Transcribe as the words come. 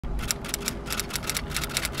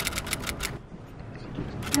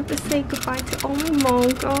I have to say goodbye to all my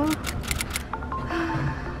manga. I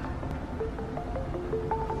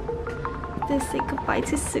have to say goodbye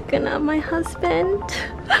to Sukuna, my husband.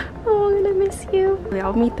 Oh, I'm gonna miss you.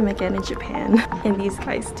 I'll meet them again in Japan. And these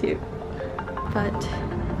guys too. But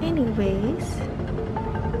anyways,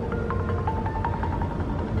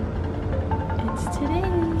 it's today.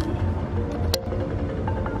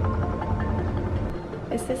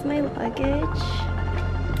 This is my luggage.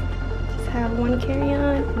 Just have one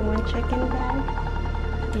carry-on and one check-in bag.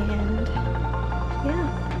 And yeah,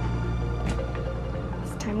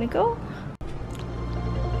 it's time to go.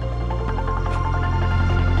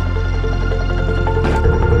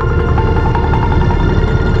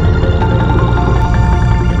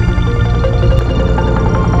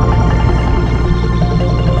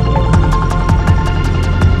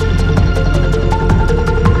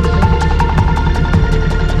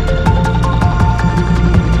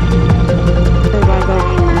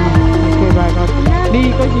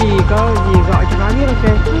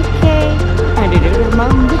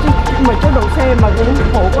 Mà chế độ xe mà cũng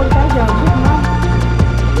khổ con cái giờ biết nó.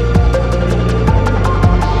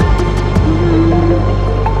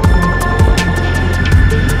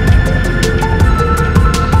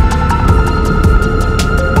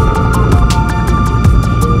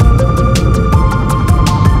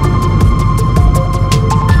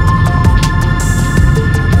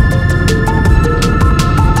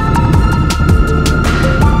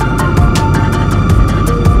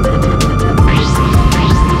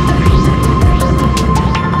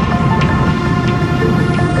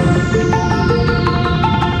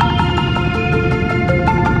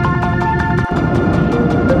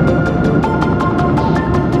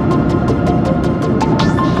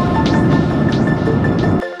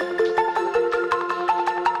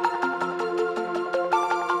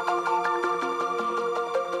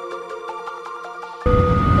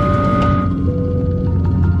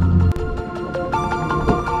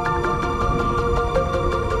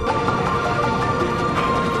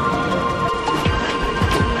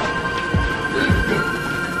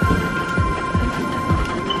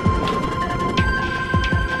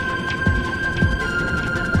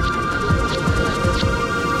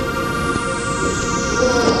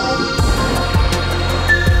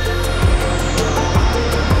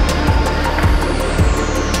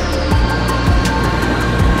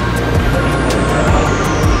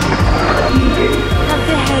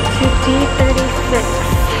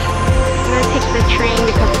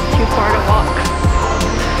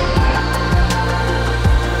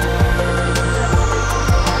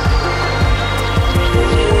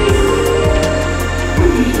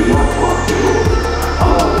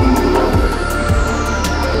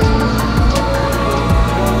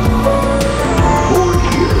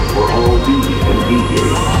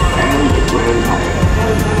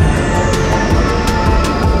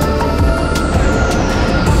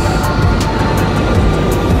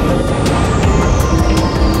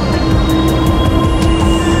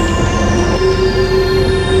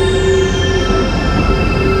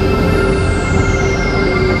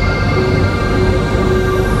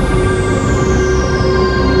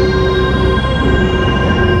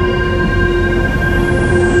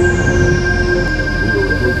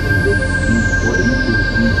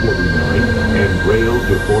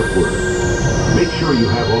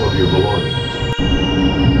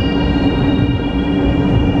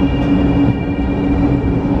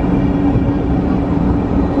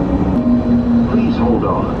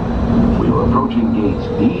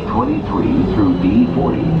 D23 through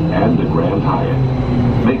D40 and the Grand Hyatt.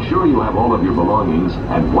 Make sure you have all of your belongings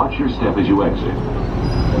and watch your step as you exit.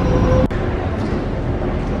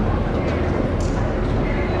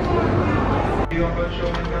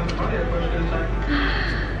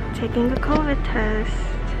 Taking a COVID test.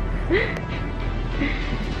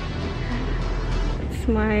 It's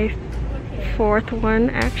my fourth one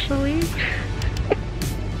actually.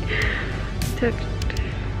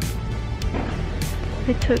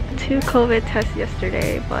 I took 2 COVID tests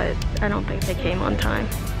yesterday, but I don't think they came on time.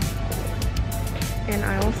 And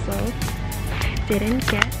I also didn't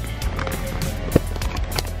get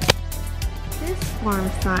this form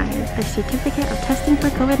signed, a certificate of testing for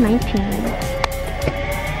COVID-19.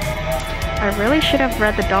 I really should have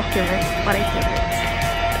read the documents, but I didn't.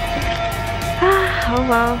 Oh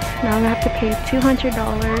well, now I'm gonna have to pay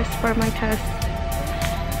 $200 for my test.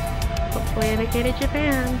 Hopefully I make it to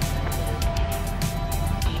Japan.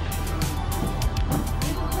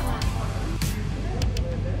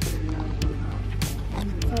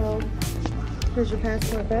 Here's your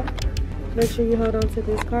passport back. Make sure you hold on to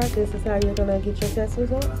this card. This is how you're gonna get your test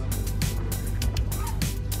results.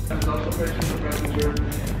 And also purchased for passenger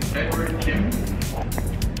Edward Kim.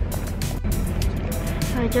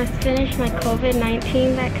 So I just finished my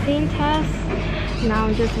COVID-19 vaccine test. Now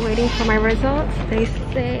I'm just waiting for my results. They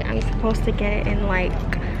say I'm supposed to get it in like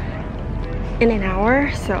in an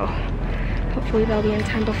hour, so hopefully they'll be in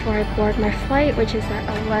time before I board my flight, which is at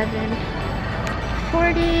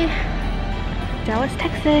 11:40. Dallas,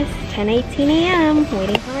 Texas, 10:18 a.m.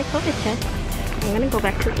 Waiting for my COVID test. I'm gonna go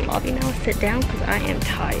back to the lobby now, sit down because I am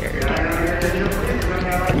tired.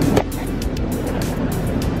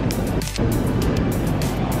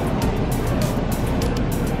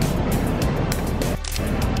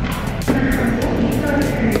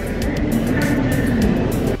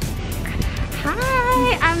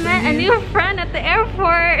 Hi, I met a new friend at the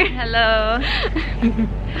airport. Hello.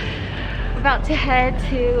 About to head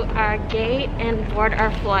to our gate and board our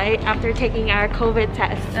flight after taking our COVID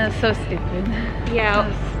test. That's so stupid. Yeah,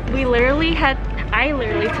 I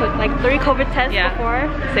literally took like 3 COVID tests before.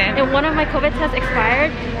 Same. And one of my COVID tests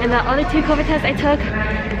expired, and the other 2 COVID tests I took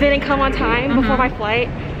didn't come on time before my flight.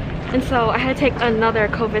 And so I had to take another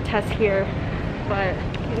COVID test here. But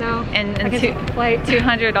you know, And I can take the flight.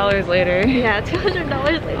 $200 later. Yeah,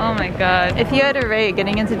 $200 later. Oh my god. If you had to rate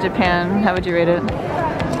getting into Japan, how would you rate it?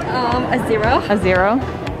 A 0. A 0?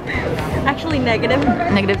 Actually negative.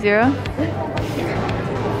 -0?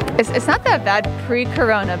 It's not that bad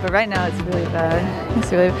pre-corona, but right now it's really bad.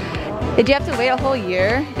 It's really. Did you have to wait a whole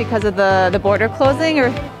year because of the border closing, or?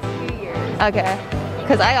 2 years. Okay.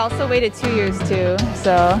 Because I also waited 2 years too,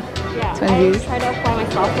 so. Yeah, Twinsies. I tried to apply my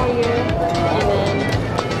sophomore year, and then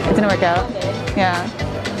It didn't work out. Yeah.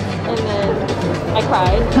 and then I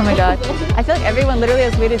cried. Oh my god. I feel like everyone literally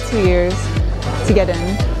has waited 2 years to get in.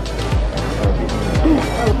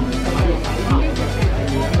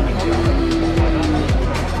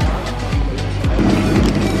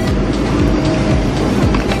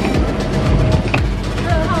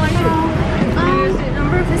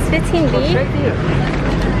 Number is 15B.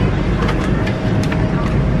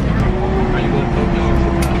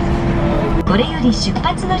 これより出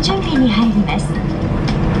発の準備に入ります。